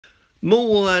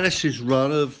Millwall Lionesses'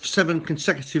 run of 7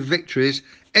 consecutive victories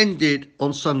ended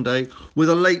on Sunday with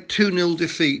a late 2-0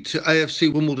 defeat to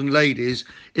AFC Wimbledon Ladies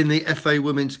in the FA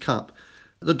Women's Cup.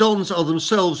 The Dons are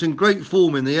themselves in great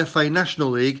form in the FA National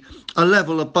League, a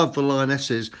level above the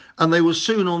Lionesses, and they were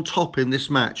soon on top in this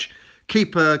match.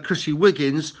 Keeper Chrissy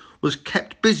Wiggins was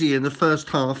kept busy in the first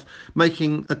half,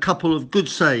 making a couple of good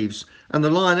saves, and the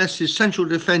Lionesses' central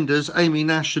defenders Amy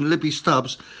Nash and Libby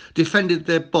Stubbs defended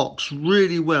their box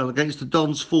really well against the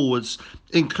Dons forwards,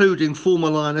 including former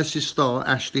Lionesses star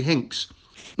Ashley Hinks.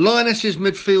 Lionesses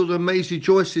midfielder Maisie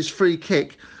Joyce's free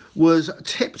kick was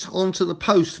tipped onto the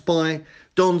post by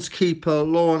Dons keeper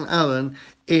Lauren Allen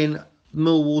in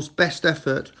Millwall's best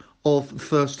effort of the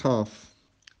first half.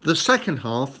 The second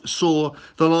half saw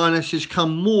the Lionesses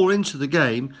come more into the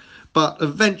game, but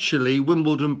eventually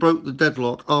Wimbledon broke the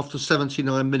deadlock after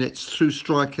 79 minutes through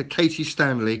striker Katie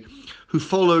Stanley, who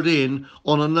followed in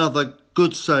on another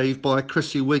good save by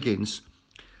Chrissy Wiggins.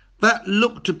 That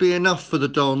looked to be enough for the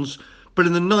Dons, but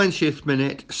in the 90th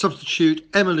minute, substitute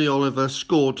Emily Oliver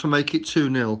scored to make it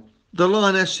 2-0. The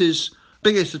Lionesses'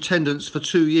 biggest attendance for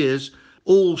 2 years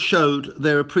all showed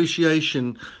their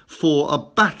appreciation for a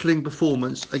battling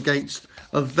performance against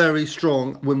a very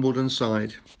strong Wimbledon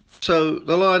side. So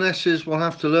the Lionesses will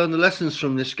have to learn the lessons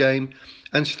from this game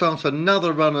and start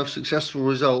another run of successful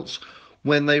results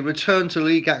when they return to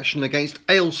league action against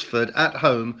Aylesford at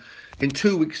home in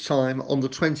 2 weeks' time on the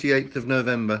 28th of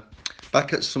November,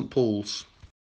 back at St Paul's.